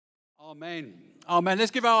Amen. Amen.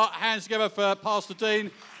 Let's give our hands together for Pastor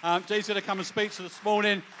Dean. Dean's going to come and speak to us this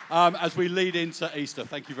morning as we lead into Easter.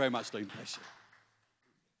 Thank you very much, Dean. Bless you.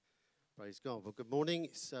 Praise God. Well, good morning.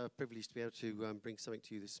 It's a privilege to be able to bring something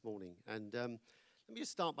to you this morning. And let me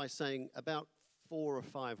just start by saying about 4 or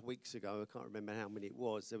 5 weeks ago, I can't remember how many it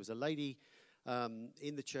was, there was a lady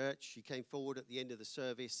in the church. She came forward at the end of the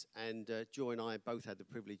service, and Joy and I both had the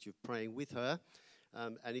privilege of praying with her.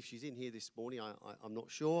 And if she's in here this morning, I'm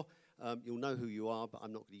not sure. You'll know who you are, but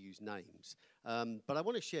I'm not going to use names. But I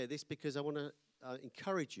want to share this because I want to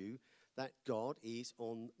encourage you that God is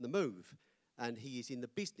on the move, and he is in the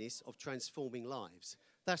business of transforming lives.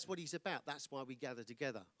 That's what he's about. That's why we gather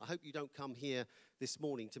together. I hope you don't come here this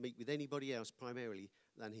morning to meet with anybody else primarily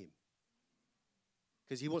than him,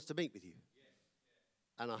 because he wants to meet with you.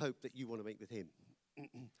 And I hope that you want to meet with him.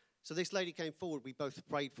 So this lady came forward. We both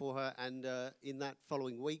prayed for her, and in that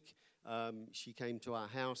following week, she came to our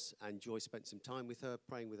house, and Joy spent some time with her,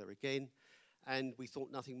 praying with her again, and we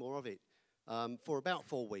thought nothing more of it for about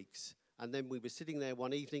 4 weeks. And then we were sitting there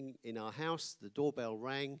one evening in our house, the doorbell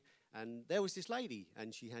rang, and there was this lady,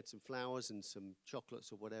 and she had some flowers and some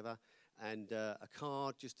chocolates or whatever, and a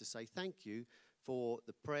card just to say thank you for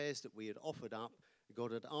the prayers that we had offered up.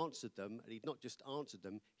 God had answered them, and he'd not just answered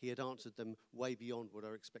them, he had answered them way beyond what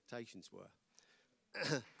our expectations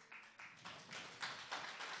were.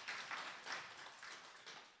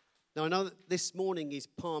 Now, I know that this morning is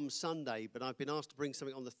Palm Sunday, but I've been asked to bring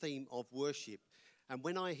something on the theme of worship. And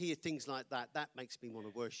when I hear things like that, that makes me want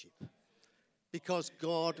to worship, because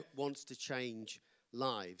God wants to change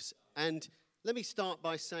lives. And let me start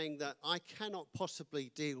by saying that I cannot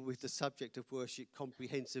possibly deal with the subject of worship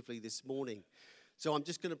comprehensively this morning. So I'm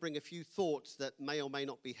just going to bring a few thoughts that may or may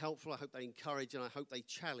not be helpful. I hope they encourage, and I hope they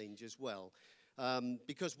challenge as well,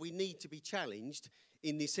 because we need to be challenged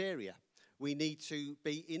in this area. We need to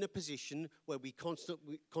be in a position where we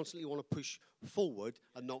constantly want to push forward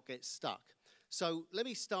and not get stuck. So let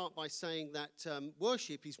me start by saying that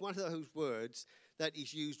worship is one of those words that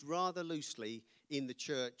is used rather loosely in the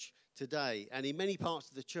church today. And in many parts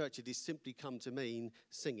of the church, it has simply come to mean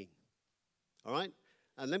singing. All right?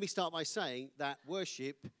 And let me start by saying that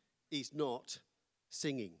worship is not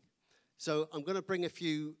singing. So I'm going to bring a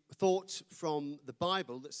few thoughts from the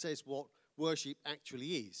Bible that says what worship actually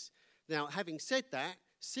is. Now, having said that,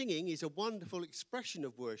 singing is a wonderful expression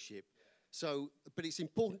of worship. But it's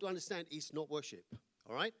important to understand it's not worship.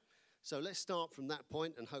 All right? So let's start from that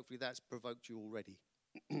point, and hopefully that's provoked you already.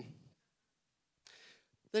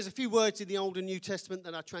 There's a few words in the Old and New Testament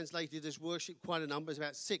that are translated as worship, quite a number. There's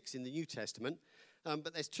about 6 in the New Testament.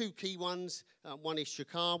 But there's 2 key ones. One is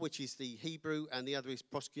shakar, which is the Hebrew, and the other is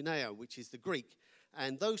proskuneo, which is the Greek.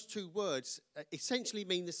 And those 2 words essentially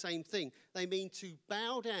mean the same thing. They mean to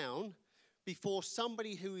bow down before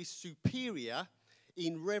somebody who is superior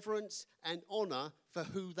in reverence and honor for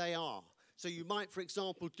who they are. So you might, for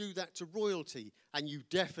example, do that to royalty, and you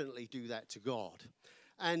definitely do that to God.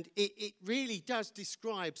 And it really does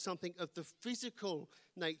describe something of the physical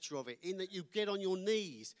nature of it, in that you get on your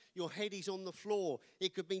knees, your head is on the floor.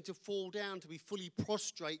 It could mean to fall down, to be fully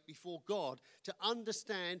prostrate before God, to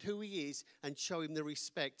understand who he is and show him the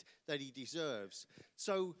respect that he deserves.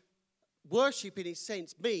 So worship, in its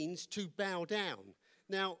sense, means to bow down.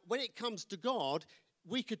 Now, when it comes to God,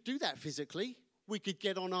 we could do that physically. We could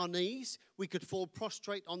get on our knees. We could fall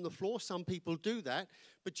prostrate on the floor. Some people do that.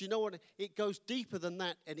 But you know what? It goes deeper than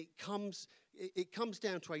that, and it comes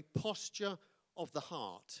down to a posture of the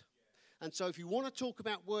heart. And so if you want to talk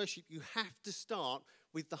about worship, you have to start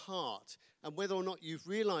with the heart. And whether or not you've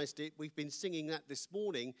realized it, we've been singing that this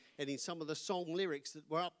morning, and in some of the song lyrics that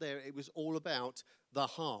were up there, it was all about the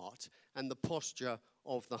heart and the posture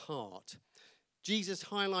of the heart. Jesus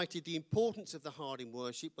highlighted the importance of the heart in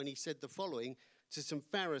worship when he said the following to some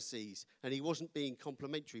Pharisees, and he wasn't being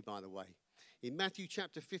complimentary, by the way. In Matthew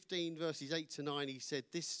chapter 15, verses 8 to 9, he said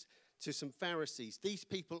this to some Pharisees: "These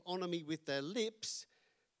people honor me with their lips,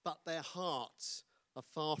 but their hearts are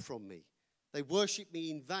far from me. They worship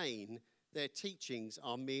me in vain. Their teachings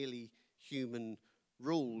are merely human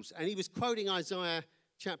rules." And he was quoting Isaiah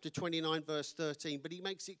chapter 29, verse 13, but he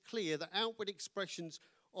makes it clear that outward expressions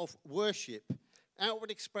of worship,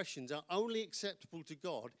 outward expressions are only acceptable to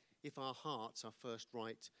God if our hearts are first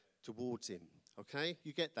right towards him. Okay?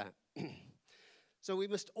 You get that? So we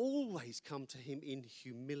must always come to him in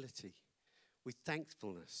humility, with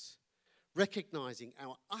thankfulness, recognizing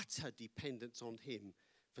our utter dependence on him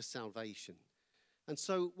for salvation. And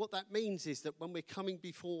so what that means is that when we're coming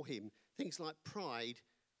before him, things like pride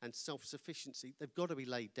and self-sufficiency, they've got to be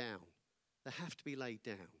laid down. They have to be laid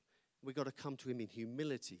down. We've got to come to him in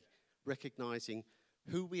humility, recognizing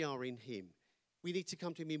who we are in him. We need to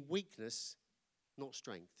come to him in weakness, not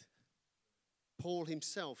strength. Paul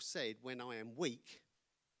himself said, when I am weak,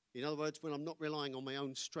 in other words, when I'm not relying on my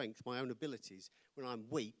own strength, my own abilities, when I'm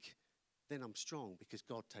weak, then I'm strong because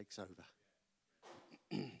God takes over.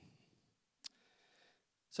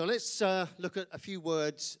 So let's look at a few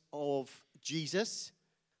words of Jesus.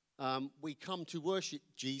 We come to worship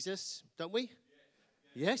Jesus, don't we?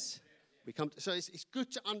 Yes? We come to, so it's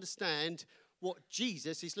good to understand what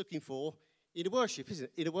Jesus is looking for in a worship, isn't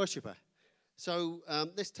it? In a worshipper. So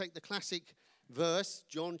let's take the classic verse,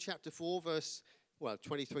 John chapter 4, verse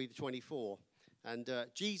 23 to 24. And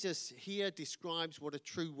Jesus here describes what a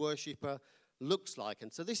true worshipper looks like.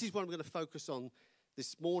 And so this is what I'm going to focus on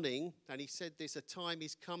this morning. And he said this, a time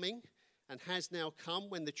is coming and has now come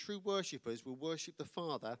when the true worshippers will worship the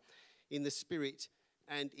Father in the Spirit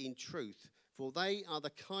and in truth. For they are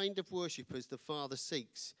the kind of worshippers the Father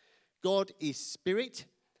seeks. God is Spirit,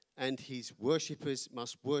 and his worshippers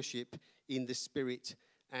must worship in the Spirit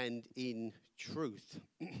and in truth.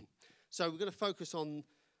 So we're going to focus on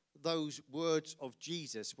those words of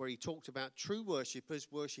Jesus where he talked about true worshippers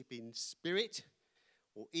worship in spirit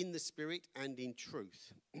or in the Spirit and in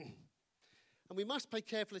truth. And we must pay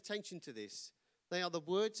careful attention to this. They are the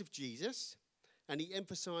words of Jesus, and he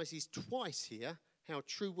emphasizes twice here how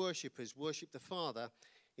true worshippers worship the Father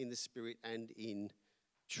in the Spirit and in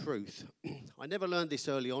truth. I never learned this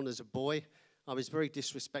early on as a boy. I was very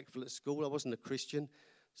disrespectful at school. I wasn't a Christian.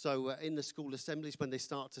 So in the school assemblies, when they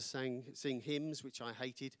start to sing hymns, which I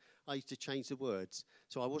hated, I used to change the words.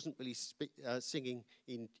 So I wasn't really singing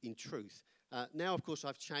in truth. Now, of course,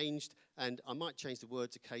 I've changed, and I might change the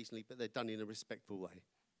words occasionally, but they're done in a respectful way.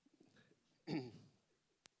 And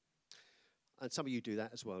some of you do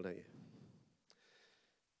that as well, don't you?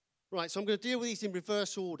 Right, so I'm going to deal with these in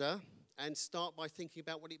reverse order and start by thinking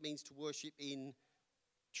about what it means to worship in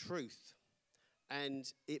truth. And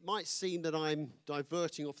it might seem that I'm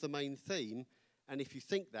diverting off the main theme, and if you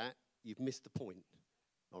think that, you've missed the point.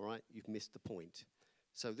 All right, you've missed the point.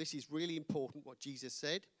 So this is really important, what Jesus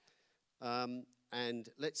said. And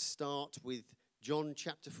let's start with John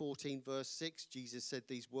chapter 14, verse 6. Jesus said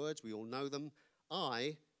these words, we all know them.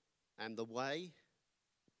 I am the way,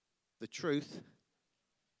 the truth,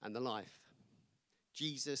 and the life.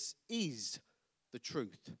 Jesus is the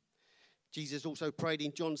truth. Jesus also prayed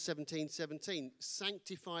in John 17:17,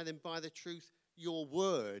 sanctify them by the truth, your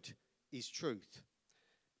word is truth.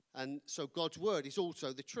 And so God's word is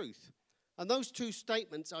also the truth. And those two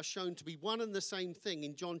statements are shown to be one and the same thing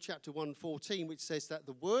in John chapter 1:14, which says that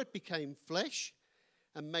the word became flesh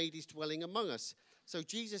and made his dwelling among us. So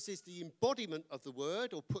Jesus is the embodiment of the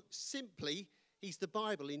word, or put simply, he's the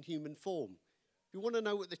Bible in human form. If you want to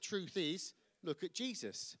know what the truth is, look at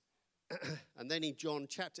Jesus. And then in John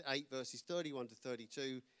chapter 8, verses 31 to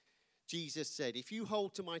 32, Jesus said, if you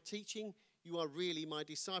hold to my teaching, you are really my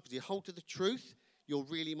disciples. You hold to the truth, you're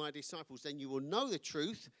really my disciples. Then you will know the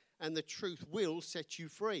truth, and the truth will set you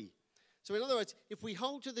free. So in other words, if we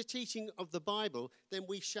hold to the teaching of the Bible, then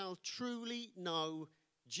we shall truly know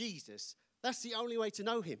Jesus. That's the only way to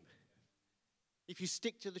know him. If you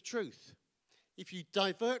stick to the truth. If you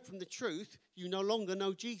divert from the truth, you no longer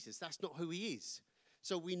know Jesus. That's not who he is.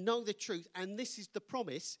 So we know the truth, and this is the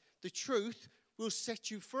promise. The truth will set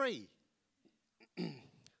you free.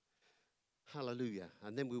 Hallelujah.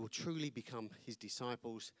 And then we will truly become his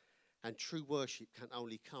disciples, and true worship can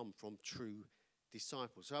only come from true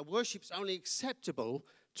disciples. So our worship's only acceptable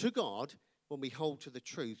to God when we hold to the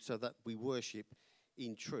truth, so that we worship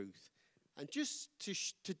in truth. And just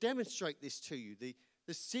to demonstrate this to you,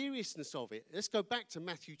 the seriousness of it, let's go back to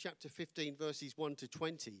Matthew chapter 15, verses 1 to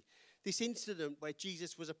 20. This incident where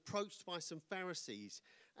Jesus was approached by some Pharisees,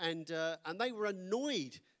 and they were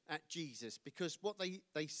annoyed at Jesus because what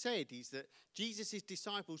they said is that Jesus'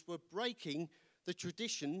 disciples were breaking the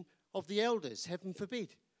tradition of the elders, heaven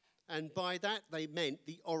forbid. And by that they meant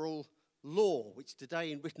the oral law, which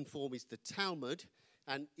today in written form is the Talmud.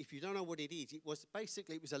 And if you don't know what it is, it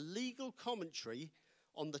was a legal commentary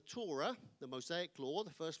on the Torah, the Mosaic law, the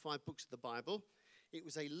first 5 books of the Bible. It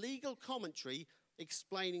was a legal commentary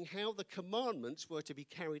explaining how the commandments were to be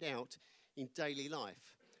carried out in daily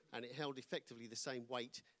life. And it held effectively the same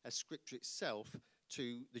weight as Scripture itself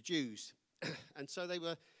to the Jews. And so they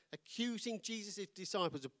were accusing Jesus'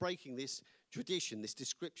 disciples of breaking this tradition, this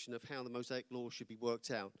description of how the Mosaic law should be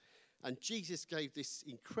worked out. And Jesus gave this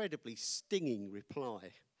incredibly stinging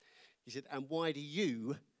reply. He said, and why do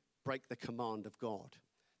you break the command of God?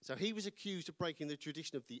 So he was accused of breaking the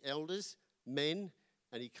tradition of the elders, men,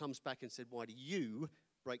 and he comes back and said, why do you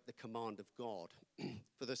break the command of God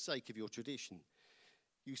for the sake of your tradition?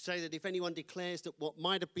 You say that if anyone declares that what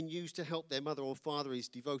might have been used to help their mother or father is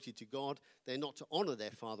devoted to God, they're not to honour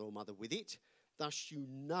their father or mother with it. Thus you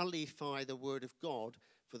nullify the word of God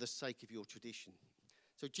for the sake of your tradition.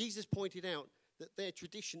 So Jesus pointed out that their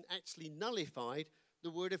tradition actually nullified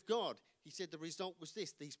the word of God. He said the result was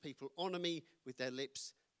this: these people honour me with their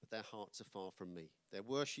lips, but their hearts are far from me. They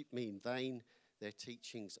worship me in vain. Their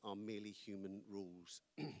teachings are merely human rules.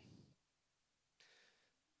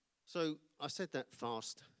 So I said that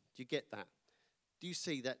fast. Do you get that? Do you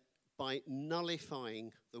see that by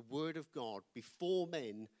nullifying the word of God before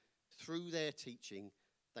men through their teaching,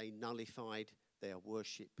 they nullified their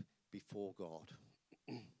worship before God?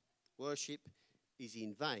 Worship is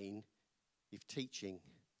in vain if teaching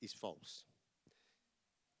is false.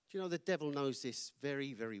 Do you know the devil knows this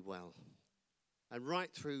very, very well? And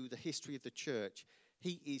right through the history of the church,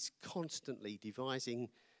 he is constantly devising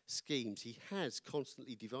schemes. He has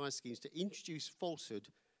constantly devised schemes to introduce falsehood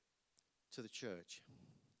to the church.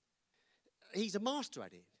 He's a master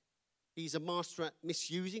at it. He's a master at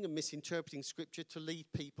misusing and misinterpreting scripture to lead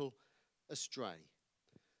people astray.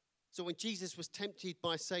 So when Jesus was tempted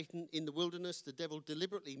by Satan in the wilderness, the devil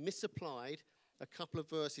deliberately misapplied a couple of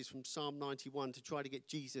verses from Psalm 91 to try to get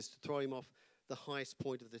Jesus to throw him off the highest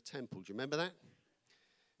point of the temple. Do you remember that?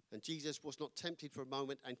 And Jesus was not tempted for a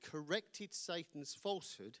moment and corrected Satan's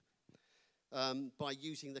falsehood by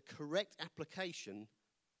using the correct application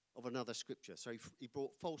of another scripture. So he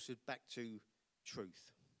brought falsehood back to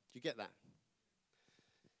truth. Do you get that?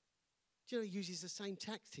 Do you know he uses the same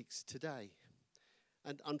tactics today?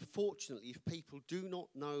 And unfortunately, if people do not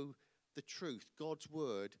know the truth, God's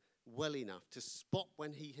word, well enough to spot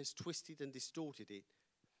when he has twisted and distorted it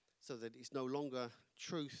so that it's no longer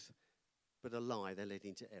truth but a lie, they're led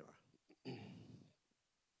into error.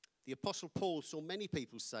 The Apostle Paul saw many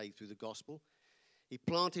people saved through the gospel. He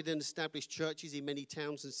planted and established churches in many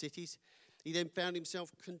towns and cities. He then found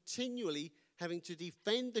himself continually having to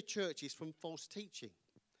defend the churches from false teaching.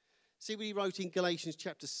 See what he wrote in Galatians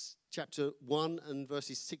chapter 1 and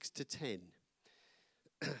verses 6 to 10.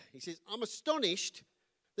 He says, I'm astonished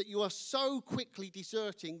that you are so quickly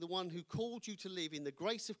deserting the one who called you to live in the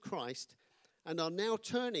grace of Christ and are now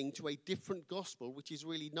turning to a different gospel, which is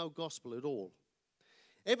really no gospel at all.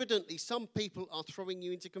 Evidently, some people are throwing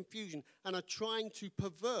you into confusion and are trying to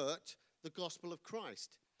pervert the gospel of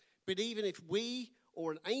Christ. But even if we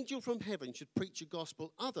or an angel from heaven should preach a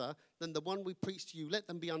gospel other than the one we preach to you, let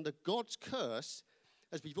them be under God's curse,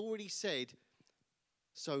 as we've already said.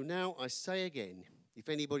 So now I say again, if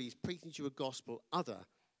anybody is preaching to you a gospel other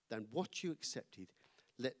than what you accepted,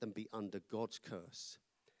 let them be under God's curse.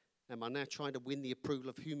 Am I now trying to win the approval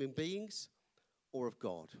of human beings or of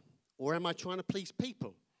God? Or am I trying to please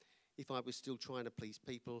people? If I was still trying to please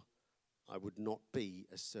people, I would not be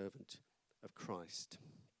a servant of Christ.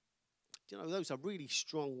 Do you know, those are really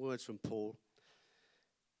strong words from Paul.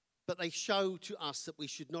 But they show to us that we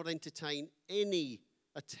should not entertain any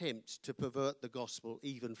attempt to pervert the gospel,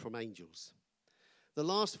 even from angels. The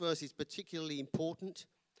last verse is particularly important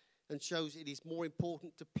and shows it is more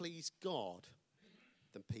important to please God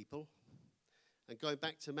than people. And going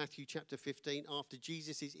back to Matthew chapter 15, after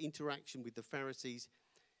Jesus' interaction with the Pharisees,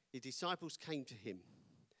 his disciples came to him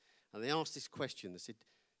and they asked this question. They said,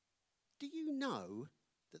 do you know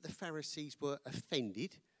that the Pharisees were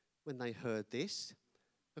offended when they heard this?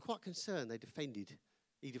 They're quite concerned.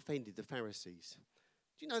 He defended the Pharisees.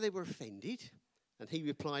 Do you know they were offended? And he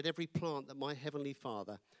replied, every plant that my heavenly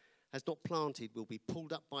Father has not planted will be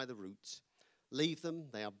pulled up by the roots. Leave them,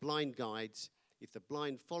 they are blind guides. If the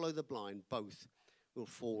blind follow the blind, both will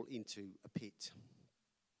fall into a pit.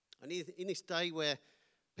 And in this day where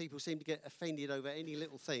people seem to get offended over any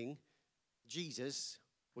little thing, Jesus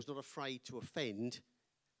was not afraid to offend.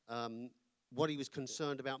 What he was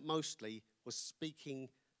concerned about mostly was speaking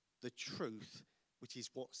the truth, which is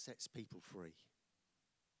what sets people free,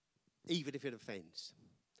 even if it offends.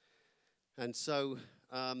 And so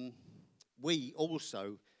we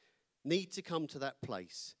also need to come to that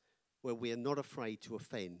place where we are not afraid to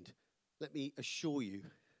offend. Let me assure you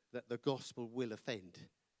that the gospel will offend.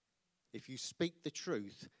 If you speak the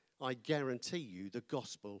truth, I guarantee you the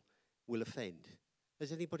gospel will offend.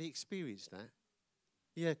 Has anybody experienced that?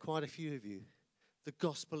 Yeah, quite a few of you. The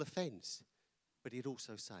gospel offends, but it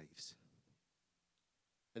also saves.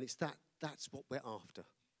 And it's that's what we're after.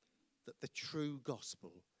 That the true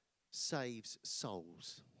gospel saves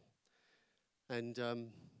souls. And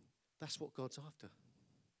that's what God's after.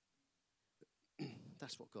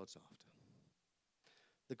 That's what God's after.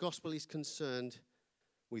 The gospel is concerned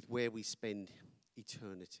with where we spend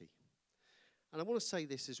eternity. And I want to say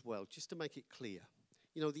this as well, just to make it clear.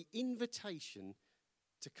 You know, the invitation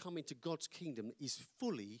to come into God's kingdom is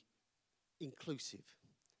fully inclusive.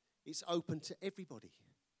 It's open to everybody.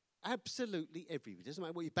 Absolutely everybody. It doesn't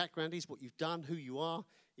matter what your background is, what you've done, who you are.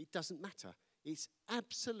 It doesn't matter. It's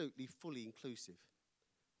absolutely fully inclusive.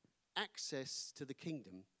 Access to the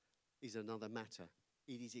kingdom is another matter.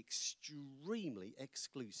 It is extremely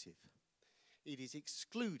exclusive. It is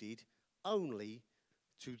excluded only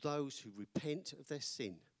to those who repent of their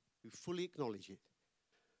sin, who fully acknowledge it,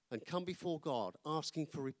 and come before God asking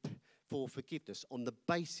for forgiveness on the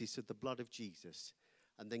basis of the blood of Jesus,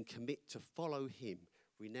 and then commit to follow him,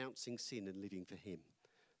 renouncing sin and living for him.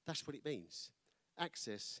 That's what it means.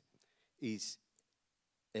 Access is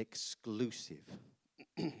exclusive.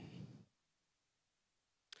 Do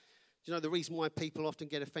you know the reason why people often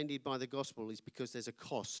get offended by the gospel is because there's a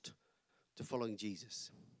cost to following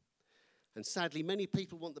Jesus. And sadly, many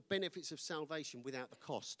people want the benefits of salvation without the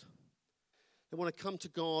cost. They want to come to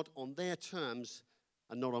God on their terms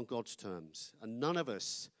and not on God's terms. And none of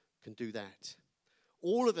us can do that.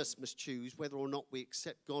 All of us must choose whether or not we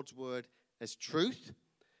accept God's word as truth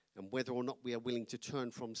and whether or not we are willing to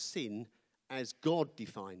turn from sin as God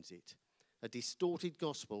defines it. A distorted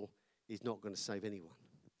gospel is not going to save anyone.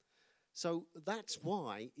 So that's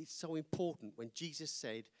why it's so important when Jesus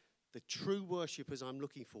said, the true worshippers I'm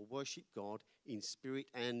looking for worship God in spirit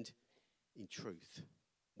and in truth.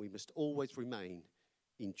 We must always remain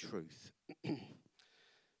in truth.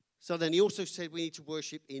 So then he also said we need to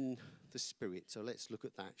worship in the spirit. So let's look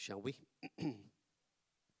at that, shall we?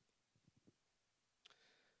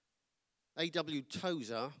 A.W.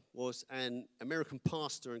 Tozer was an American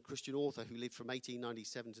pastor and Christian author who lived from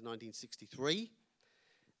 1897 to 1963.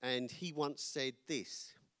 And he once said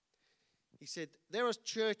this. He said, there are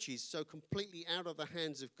churches so completely out of the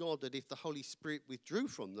hands of God that if the Holy Spirit withdrew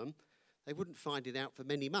from them, they wouldn't find it out for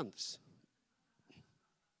many months.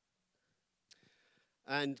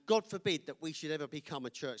 And God forbid that we should ever become a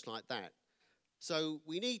church like that. So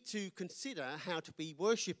we need to consider how to be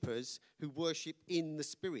worshippers who worship in the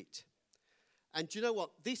Spirit. And do you know what?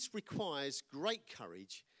 This requires great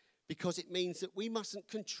courage because it means that we mustn't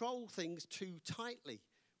control things too tightly.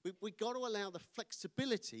 We've got to allow the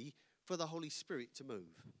flexibility for the Holy Spirit to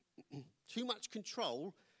move. Too much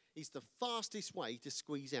control is the fastest way to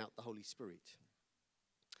squeeze out the Holy Spirit.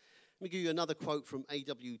 Let me give you another quote from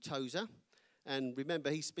A.W. Tozer. And remember,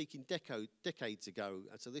 he's speaking decades ago.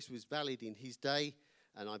 So this was valid in his day,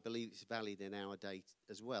 and I believe it's valid in our day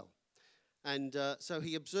as well. And so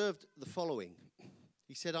he observed the following.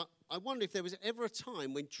 He said, I wonder if there was ever a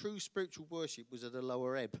time when true spiritual worship was at a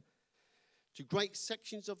lower ebb. To great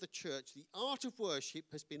sections of the church, the art of worship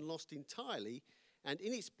has been lost entirely, and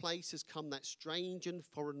in its place has come that strange and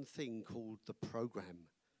foreign thing called the program.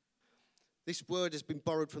 This word has been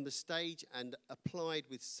borrowed from the stage and applied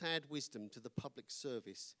with sad wisdom to the public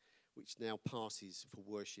service, which now passes for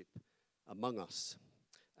worship among us.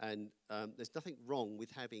 And there's nothing wrong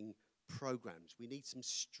with having programs. We need some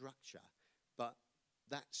structure, but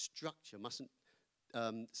that structure mustn't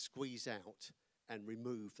squeeze out and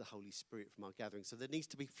remove the Holy Spirit from our gathering. So there needs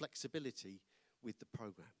to be flexibility with the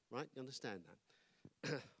program, right? You understand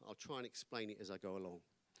that? I'll try and explain it as I go along.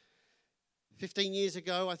 15 years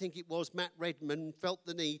ago, I think it was, Matt Redman felt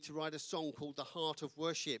the need to write a song called The Heart of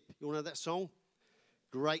Worship. You all know that song?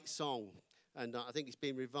 Great song. And I think it's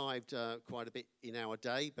been revived quite a bit in our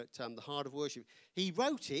day, but The Heart of Worship. He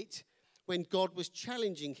wrote it when God was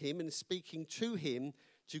challenging him and speaking to him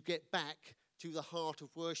to get back to the heart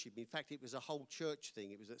of worship. In fact, it was a whole church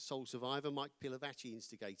thing. It was at Soul Survivor. Mike Pilavachi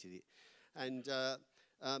instigated it. And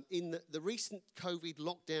in the recent COVID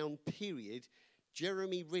lockdown period,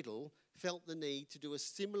 Jeremy Riddle felt the need to do a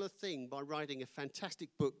similar thing by writing a fantastic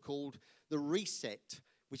book called The Reset,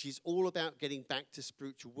 which is all about getting back to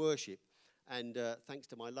spiritual worship. And thanks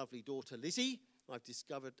to my lovely daughter Lizzie, I've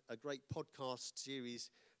discovered a great podcast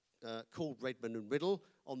series called Redman and Riddle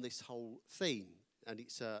on this whole theme. And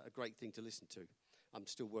it's a great thing to listen to. I'm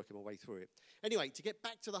still working my way through it. Anyway, to get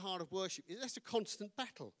back to the heart of worship, that's a constant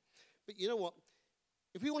battle. But you know what?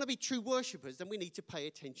 If we want to be true worshippers, then we need to pay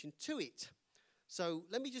attention to it. So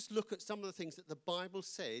let me just look at some of the things that the Bible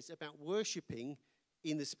says about worshipping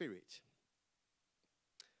in the Spirit.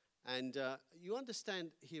 And you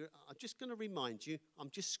understand here, I'm just going to remind you,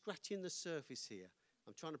 I'm just scratching the surface here.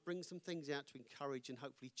 I'm trying to bring some things out to encourage and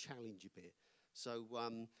hopefully challenge a bit. So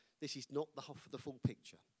this is not the full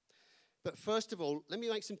picture. But first of all, let me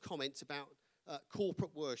make some comments about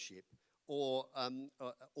corporate worship or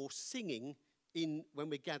singing when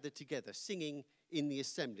we're gathered together, singing in the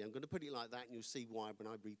assembly. I'm going to put it like that, and you'll see why when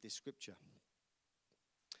I read this scripture.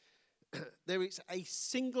 There is a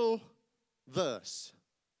single verse,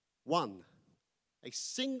 one, a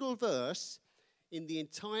single verse in the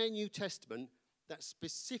entire New Testament that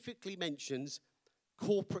specifically mentions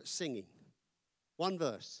corporate singing. One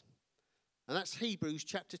verse. And that's Hebrews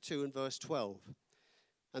chapter 2 and verse 12.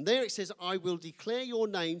 And there it says, I will declare your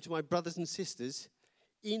name to my brothers and sisters.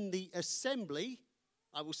 In the assembly,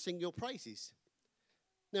 I will sing your praises.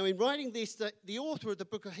 Now, in writing this, the author of the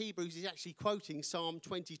book of Hebrews is actually quoting Psalm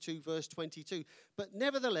 22, verse 22. But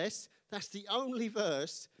nevertheless, that's the only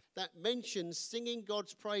verse that mentions singing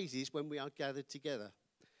God's praises when we are gathered together.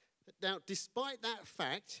 Now, despite that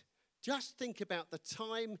fact, just think about the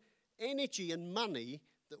time, energy, and money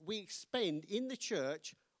that we expend in the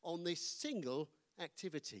church on this single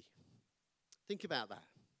activity. Think about that.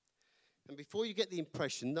 And before you get the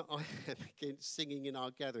impression that I am against singing in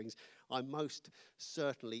our gatherings, I most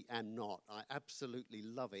certainly am not. I absolutely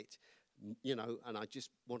love it, and I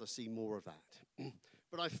just want to see more of that.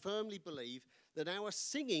 But I firmly believe that our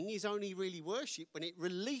singing is only really worship when it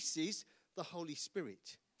releases the Holy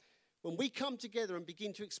Spirit. When we come together and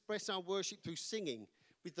begin to express our worship through singing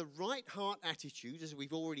with the right heart attitude, as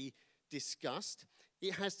we've already discussed,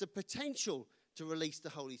 it has the potential to release the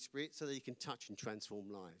Holy Spirit so that he can touch and transform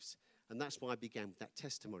lives. And that's why I began with that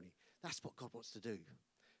testimony. That's what God wants to do.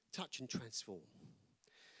 Touch and transform.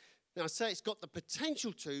 Now, I say it's got the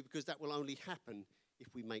potential to because that will only happen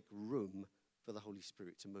if we make room for the Holy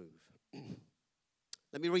Spirit to move.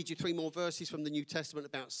 Let me read you 3 more verses from the New Testament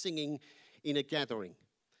about singing in a gathering.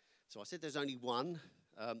 So I said there's only one.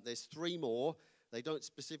 There's 3 more. They don't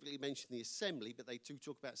specifically mention the assembly, but they do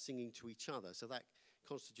talk about singing to each other. So that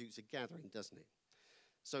constitutes a gathering, doesn't it?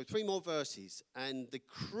 So 3 more verses. And the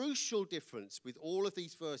crucial difference with all of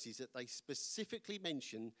these verses is that they specifically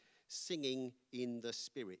mention singing in the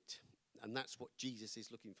Spirit. And that's what Jesus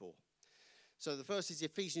is looking for. So the first is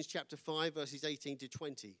Ephesians chapter 5, verses 18 to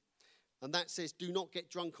 20. And that says, do not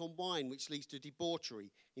get drunk on wine, which leads to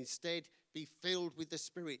debauchery. Instead, be filled with the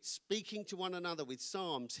Spirit, speaking to one another with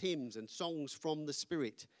psalms, hymns, and songs from the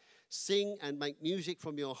Spirit. Sing and make music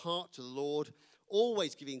from your heart to the Lord,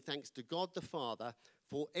 always giving thanks to God the Father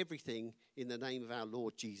for everything in the name of our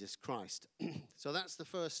Lord Jesus Christ. So that's the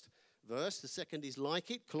first verse. The second is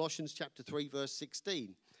like it, Colossians chapter 3, verse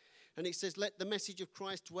 16. And it says, let the message of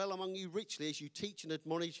Christ dwell among you richly as you teach and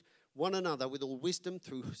admonish one another with all wisdom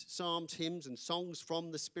through psalms, hymns, and songs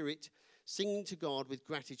from the Spirit, singing to God with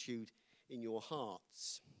gratitude in your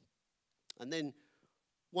hearts. And then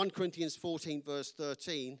 1 Corinthians 14, verse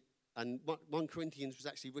 13, and 1 Corinthians was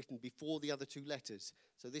actually written before the other 2 letters,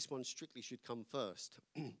 so this one strictly should come first.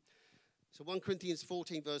 So 1 Corinthians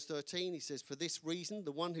 14, verse 13, he says, for this reason,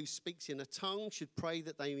 the one who speaks in a tongue should pray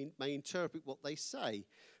that they may interpret what they say.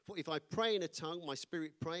 For if I pray in a tongue, my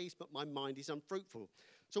spirit prays, but my mind is unfruitful.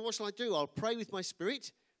 So what shall I do? I'll pray with my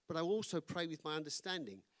spirit, but I will also pray with my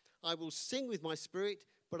understanding. I will sing with my spirit,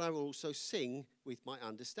 but I will also sing with my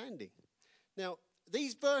understanding. Now,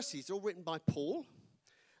 these verses are all written by Paul,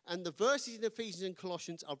 and the verses in Ephesians and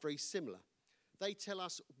Colossians are very similar. They tell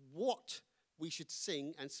us what we should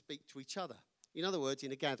sing and speak to each other. In other words,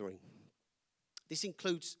 in a gathering. This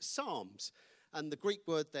includes psalms, and the Greek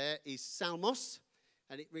word there is psalmos,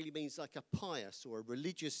 and it really means like a pious or a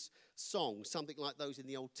religious song, something like those in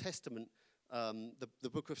the Old Testament, the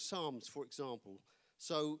book of Psalms, for example.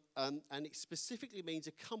 So, and it specifically means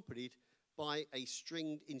accompanied by a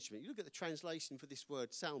stringed instrument. You look at the translation for this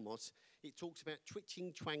word, psalmos, it talks about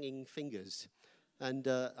twitching, twanging fingers. And,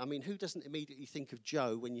 who doesn't immediately think of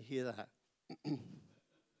Joe when you hear that?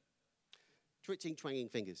 Twitching, twanging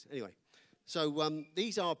fingers. Anyway, so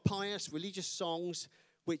these are pious religious songs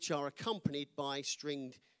which are accompanied by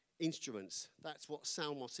stringed instruments. That's what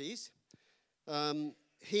psalmos is.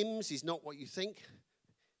 Hymns is not what you think.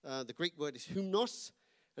 The Greek word is hymnos,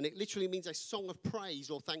 and it literally means a song of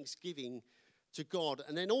praise or thanksgiving to God.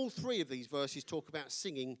 And then all 3 of these verses talk about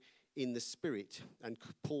singing in the Spirit. And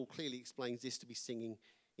Paul clearly explains this to be singing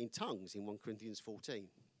in tongues in 1 Corinthians 14.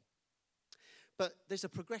 But there's a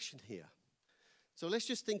progression here. So let's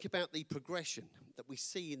just think about the progression that we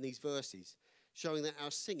see in these verses, showing that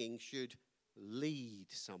our singing should lead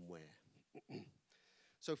somewhere.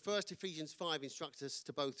 So first, Ephesians 5 instructs us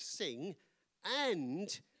to both sing and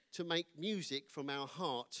to make music from our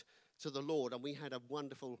heart to the Lord. And we had a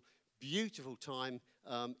wonderful, beautiful time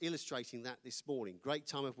illustrating that this morning. Great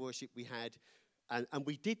time of worship we had. And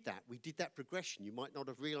we did that. We did that progression. You might not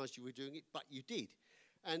have realized you were doing it, but you did.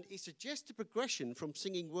 And it suggests a progression from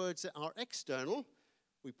singing words that are external,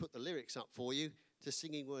 we put the lyrics up for you, to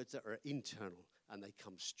singing words that are internal, and they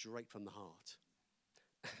come straight from the heart.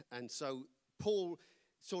 And so Paul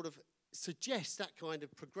sort of suggests that kind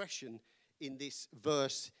of progression in this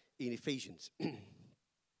verse in Ephesians.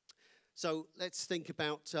 So let's think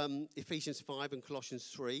about Ephesians 5 and Colossians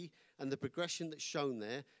 3 and the progression that's shown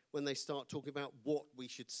there when they start talking about what we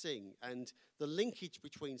should sing. And the linkage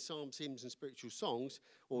between psalms, hymns, and spiritual songs,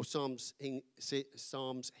 or psalms,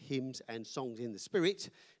 hymns, and songs in the spirit,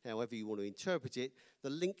 however you want to interpret it, the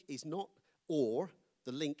link is not or,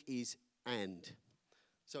 the link is and.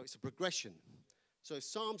 So it's a progression. So if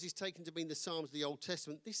Psalms is taken to mean the Psalms of the Old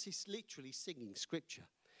Testament, this is literally singing Scripture.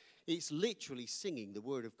 It's literally singing the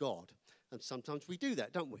Word of God. And sometimes we do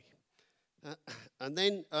that, don't we? And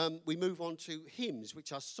then we move on to hymns,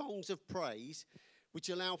 which are songs of praise, which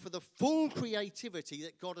allow for the full creativity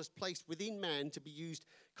that God has placed within man to be used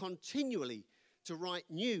continually to write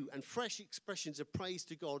new and fresh expressions of praise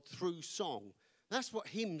to God through song. That's what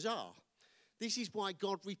hymns are. This is why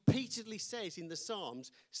God repeatedly says in the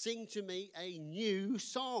Psalms, sing to me a new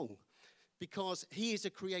song, because he is a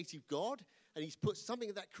creative God. And he's put something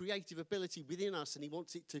of that creative ability within us, and he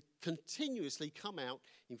wants it to continuously come out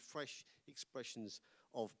in fresh expressions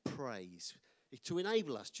of praise, to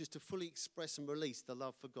enable us just to fully express and release the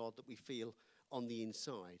love for God that we feel on the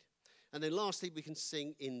inside. And then lastly, we can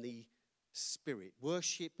sing in the Spirit.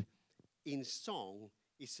 Worship in song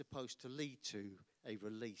is supposed to lead to a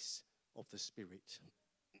release of the Spirit.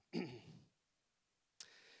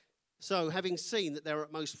 So, having seen that there are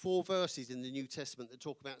at most 4 verses in the New Testament that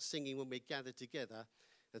talk about singing when we're gathered together,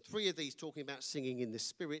 and 3 of these talking about singing in the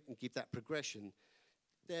Spirit and give that progression,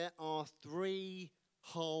 there are 3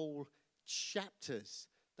 whole chapters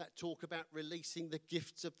that talk about releasing the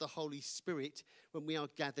gifts of the Holy Spirit when we are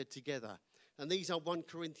gathered together. And these are 1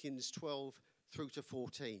 Corinthians 12 through to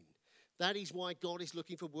 14. That is why God is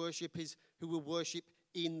looking for worshippers who will worship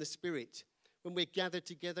in the Spirit. When we're gathered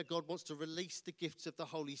together, God wants to release the gifts of the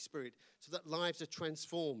Holy Spirit so that lives are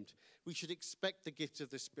transformed. We should expect the gifts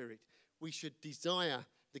of the Spirit. We should desire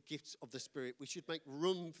the gifts of the Spirit. We should make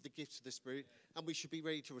room for the gifts of the Spirit, and we should be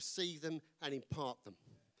ready to receive them and impart them.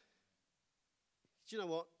 Do you know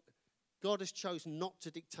what? God has chosen not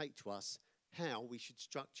to dictate to us how we should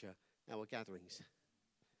structure our gatherings.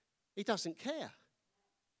 He doesn't care.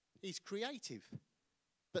 He's creative.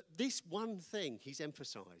 But this one thing he's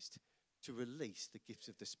emphasized, to release the gifts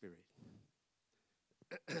of the Spirit.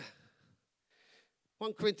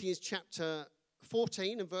 1 Corinthians chapter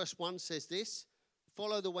 14 and verse 1 says this,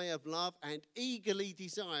 follow the way of love and eagerly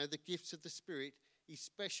desire the gifts of the Spirit,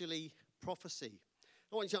 especially prophecy.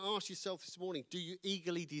 I want you to ask yourself this morning, do you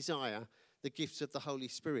eagerly desire the gifts of the Holy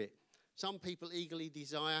Spirit? Some people eagerly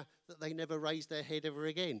desire that they never raise their head ever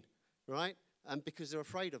again, right? And because they're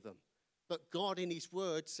afraid of them. But God in his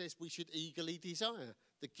word says we should eagerly desire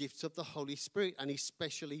the gifts of the Holy Spirit, and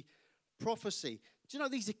especially prophecy. Do you know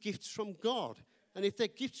these are gifts from God? And if they're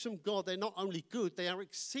gifts from God, they're not only good, they are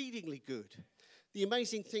exceedingly good. The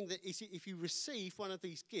amazing thing that is, if you receive one of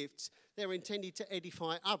these gifts, they're intended to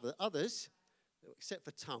edify others, except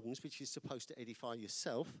for tongues, which is supposed to edify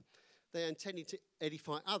yourself. They're intended to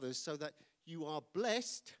edify others so that you are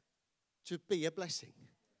blessed to be a blessing.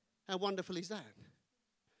 How wonderful is that?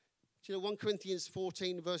 Do you know, 1 Corinthians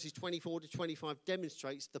 14 verses 24 to 25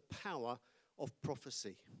 demonstrates the power of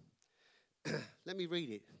prophecy. Let me read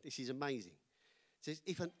it. This is amazing. It says,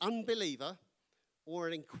 if an unbeliever or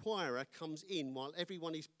an inquirer comes in while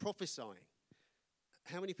everyone is prophesying.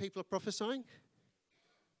 How many people are prophesying?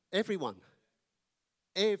 Everyone.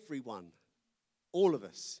 Everyone. All of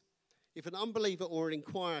us. If an unbeliever or an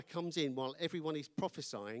inquirer comes in while everyone is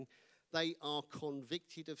prophesying, they are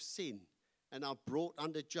convicted of sin and are brought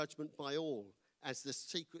under judgment by all, as the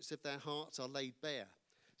secrets of their hearts are laid bare.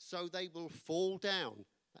 So they will fall down.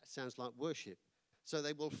 That sounds like worship. So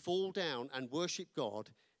they will fall down and worship God,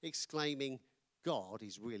 exclaiming, God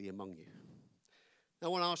is really among you. Now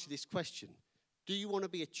I want to ask you this question. Do you want to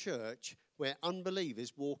be a church where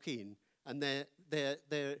unbelievers walk in and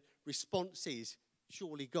their response is,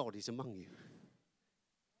 surely God is among you?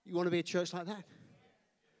 You want to be a church like that?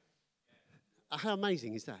 How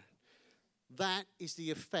amazing is that? That is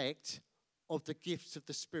the effect of the gifts of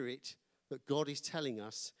the Spirit that God is telling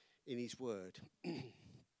us in his word.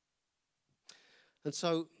 And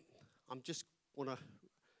so I'm just want to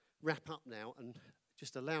wrap up now and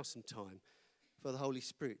just allow some time for the Holy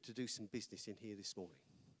Spirit to do some business in here this morning.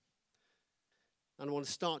 And I want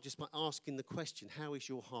to start just by asking the question, how is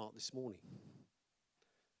your heart this morning?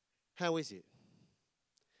 How is it?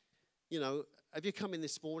 You know, have you come in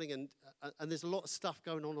this morning and there's a lot of stuff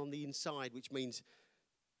going on the inside, which means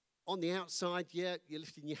on the outside, yeah, you're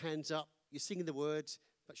lifting your hands up, you're singing the words,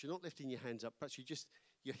 but you're not lifting your hands up. Perhaps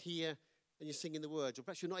you're here and you're singing the words, or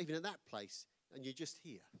perhaps you're not even in that place and you're just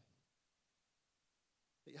here.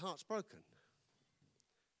 But your heart's broken.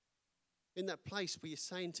 In that place where you're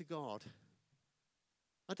saying to God,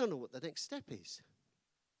 I don't know what the next step is.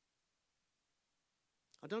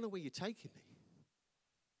 I don't know where you're taking me.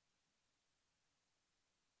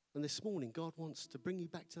 And this morning, God wants to bring you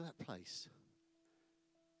back to that place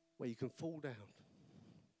where you can fall down.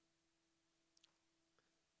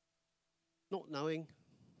 Not knowing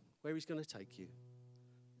where he's going to take you.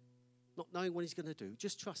 Not knowing what he's going to do.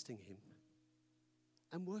 Just trusting him.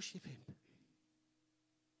 And worship him.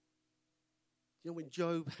 You know, when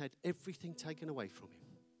Job had everything taken away from him.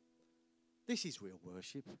 This is real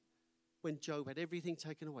worship. When Job had everything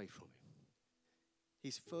taken away from him.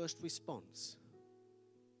 His first response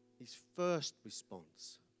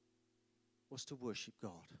was to worship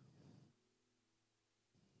God.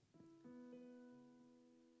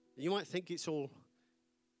 You might think it's all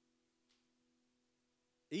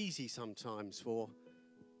easy sometimes for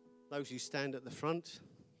those who stand at the front.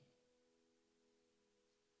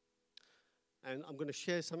 And I'm going to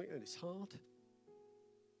share something that is hard.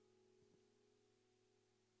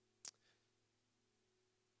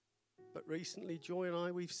 But recently, Joy and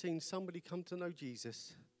I, we've seen somebody come to know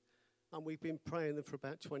Jesus. And we've been praying them for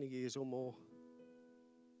about 20 years or more.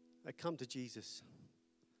 They come to Jesus.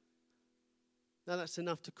 Now that's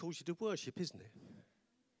enough to cause you to worship, isn't it?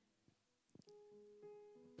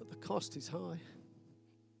 But the cost is high.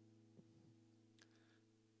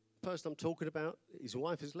 The person I'm talking about, his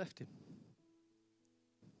wife has left him.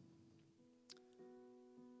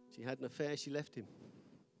 She had an affair, she left him.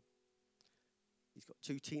 He's got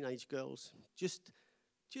 2 teenage girls. Just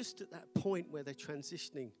at that point where they're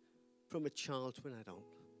transitioning from a child to an adult.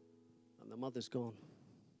 And the mother's gone.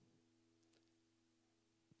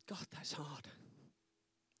 God, that's hard.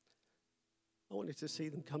 I wanted to see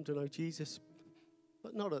them come to know Jesus,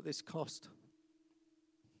 but not at this cost.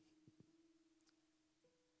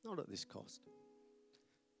 Not at this cost.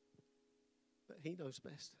 But he knows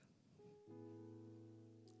best.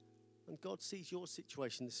 And God sees your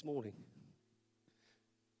situation this morning.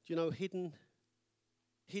 Do you know, hidden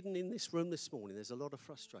in this room this morning, there's a lot of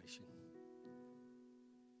frustration.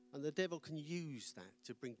 And the devil can use that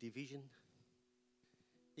to bring division.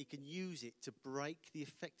 He can use it to break the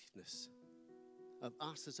effectiveness of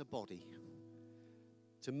us as a body,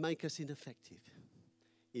 to make us ineffective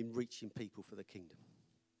in reaching people for the kingdom.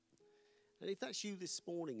 And if that's you this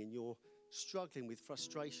morning and you're struggling with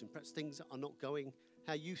frustration, perhaps things are not going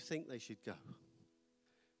how you think they should go.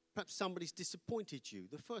 Perhaps somebody's disappointed you.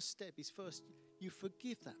 The first step is first you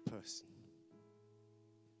forgive that person.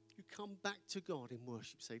 You come back to God in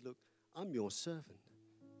worship. Say, look, I'm your servant.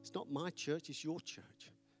 It's not my church, it's your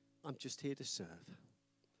church. I'm just here to serve.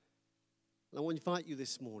 And I want to invite you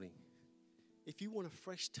this morning, if you want a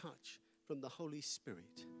fresh touch from the Holy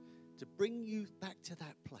Spirit to bring you back to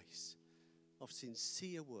that place of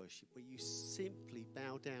sincere worship where you simply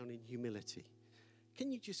bow down in humility,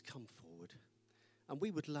 can you just come forward? And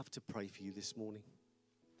we would love to pray for you this morning.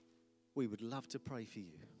 We would love to pray for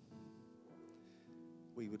you.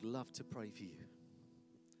 We would love to pray for you.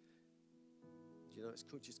 Do you know, it's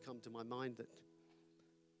just come to my mind that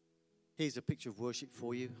here's a picture of worship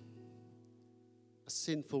for you. A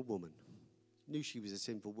sinful woman. Knew she was a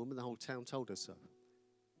sinful woman. The whole town told her so.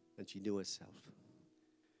 And she knew herself.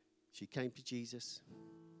 She came to Jesus.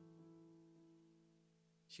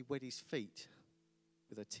 She wet his feet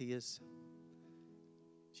with her tears.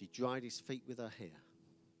 She dried his feet with her hair.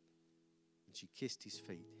 And she kissed his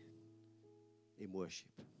feet in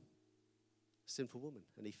worship. A sinful woman,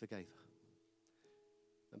 and he forgave her.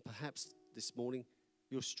 And perhaps this morning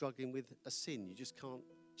you're struggling with a sin you just can't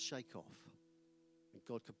shake off. And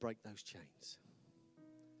God could break those chains.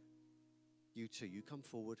 You too, you come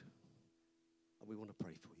forward and we want to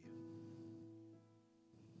pray for you.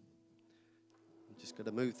 I'm just going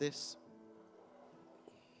to move this.